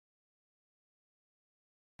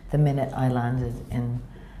the minute I landed in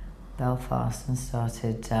Belfast and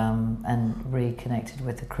started and reconnected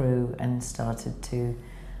with the crew and started to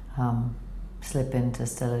slip into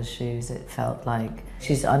Stella's shoes, it felt like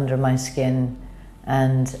she's under my skin,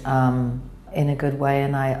 and in a good way,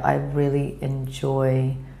 and I really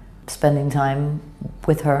enjoy spending time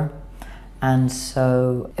with her, and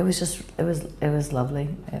so it was lovely.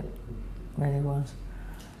 It really was.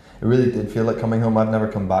 It really did feel like coming home. I've never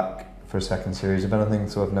come back for a second series of anything,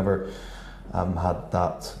 so I've never had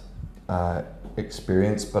that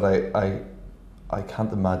experience, but I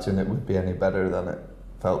can't imagine it would be any better than it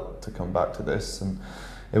felt to come back to this. And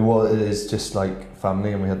it is just like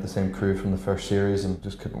family, and we had the same crew from the first series and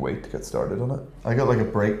just couldn't wait to get started on it. I got like a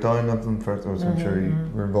breakdown of them first, which I'm sure you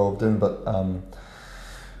were involved in, but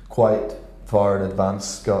quite far in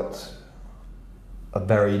advance got a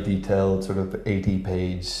very detailed sort of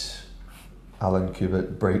 80-page Alan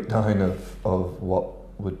Cubitt breakdown of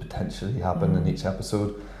what would potentially happen in each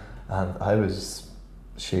episode, and I was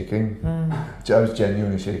shaking. I was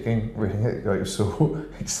genuinely shaking reading it. I was so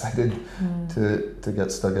excited to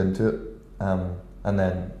get stuck into it, and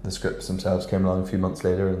then the scripts themselves came along a few months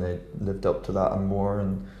later and they lived up to that and more,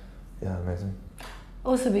 and yeah, amazing.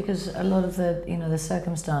 Also because a lot of the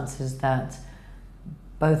circumstances that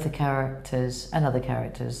both the characters and other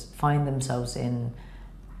characters find themselves in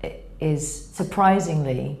is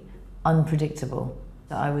surprisingly unpredictable.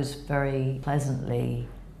 I was very pleasantly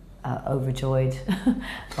overjoyed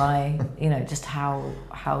by just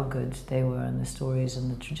how good they were in the stories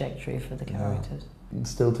and the trajectory for the characters. And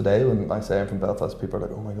still today, when I say I'm from Belfast, people are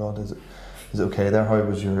like, "Oh my God, is it okay there? How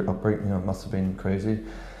was your upbringing? It must have been crazy."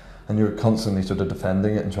 And you're constantly sort of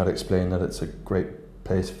defending it and trying to explain that it's a great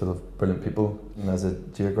place full of brilliant people, and as a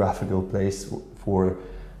geographical place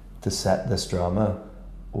to set this drama.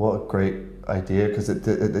 What a great idea, because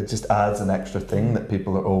it just adds an extra thing that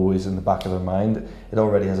people are always in the back of their mind. It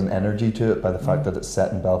already has an energy to it by the fact that it's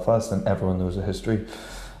set in Belfast and everyone knows the history.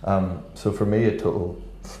 So for me, a total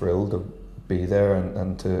thrill to be there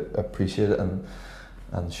and to appreciate it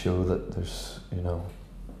and show that there's,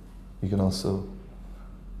 you can also,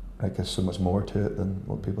 there's so much more to it than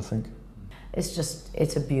what people think.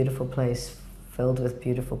 It's a beautiful place filled with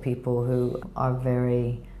beautiful people who are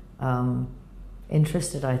very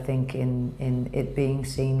interested, I think, in it being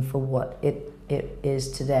seen for what it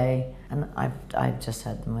is today, and I've just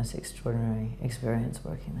had the most extraordinary experience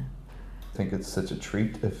working there. I think it's such a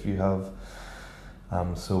treat if you have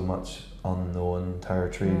so much unknown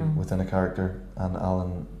territory within a character, and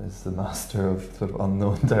Alan is the master of sort of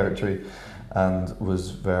unknown territory, and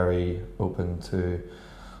was very open to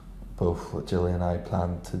both what Gillian and I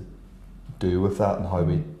planned to do with that and how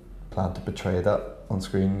we planned to portray that on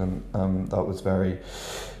screen, and that was very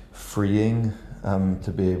freeing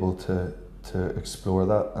to be able to explore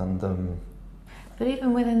that. And but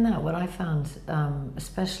even within that, what I found,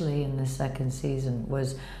 especially in the second season,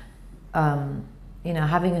 was having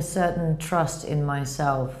a certain trust in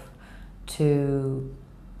myself to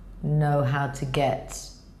know how to get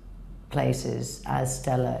places as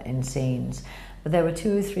Stella in scenes. But there were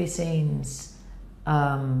 2 or 3 scenes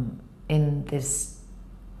in this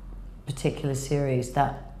particular series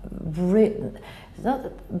that were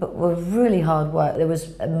really hard work. There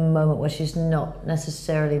was a moment where she's not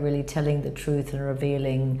necessarily really telling the truth and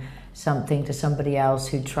revealing something to somebody else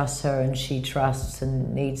who trusts her and she trusts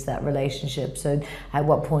and needs that relationship. So at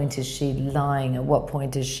what point is she lying? At what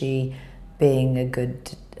point is she being a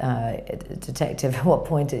good detective? At what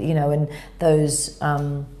point, and those,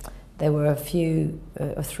 there were a few,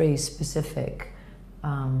 3 specific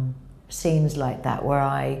scenes like that where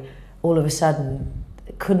I all of a sudden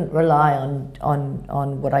couldn't rely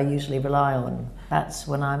on what I usually rely on. That's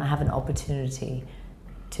when I have an opportunity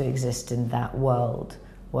to exist in that world,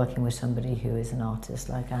 working with somebody who is an artist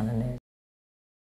like Alan is.